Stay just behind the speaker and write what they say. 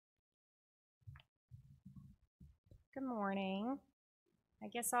Good morning. I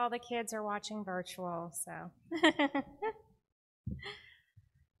guess all the kids are watching virtual, so.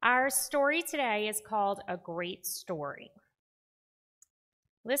 Our story today is called A Great Story.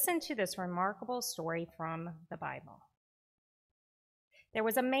 Listen to this remarkable story from the Bible. There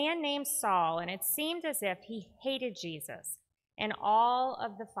was a man named Saul, and it seemed as if he hated Jesus and all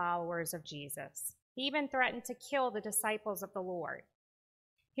of the followers of Jesus. He even threatened to kill the disciples of the Lord.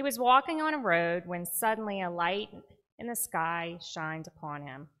 He was walking on a road when suddenly a light in the sky shined upon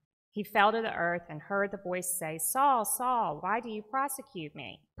him. He fell to the earth and heard the voice say, "Saul, Saul, why do you persecute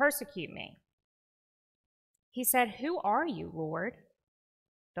me? He said, "Who are you, Lord?"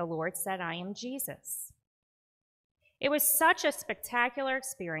 The Lord said, "I am Jesus." It was such a spectacular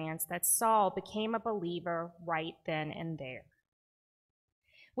experience that Saul became a believer right then and there.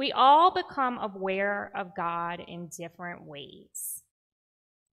 We all become aware of God in different ways.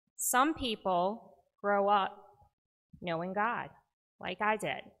 Some people grow up knowing God, like I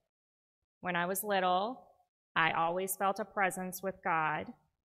did. When I was little, I always felt a presence with God.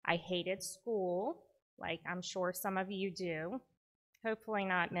 I hated school, like I'm sure some of you do. Hopefully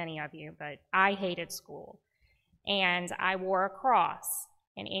not many of you, but I hated school. And I wore a cross.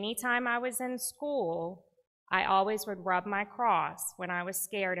 And anytime I was in school, I always would rub my cross when I was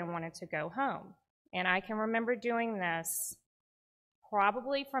scared and wanted to go home. And I can remember doing this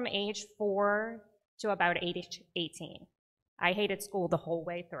probably from age 4 to about 18. I hated school the whole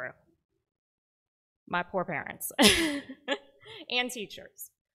way through. My poor parents and teachers.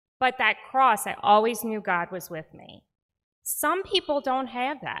 But that cross, I always knew God was with me. Some people don't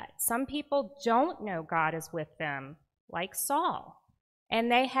have that. Some people don't know God is with them, like Saul.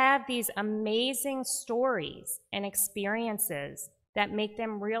 And they have these amazing stories and experiences that make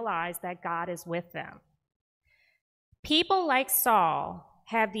them realize that God is with them. People like Saul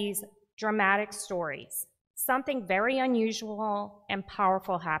have these dramatic stories. Something very unusual and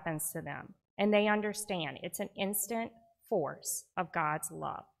powerful happens to them, and they understand it's an instant force of God's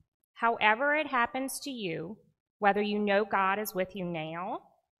love. However it happens to you, whether you know God is with you now,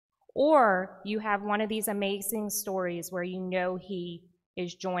 or you have one of these amazing stories where you know He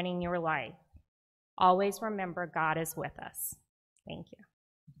is joining your life, always remember God is with us. Thank you.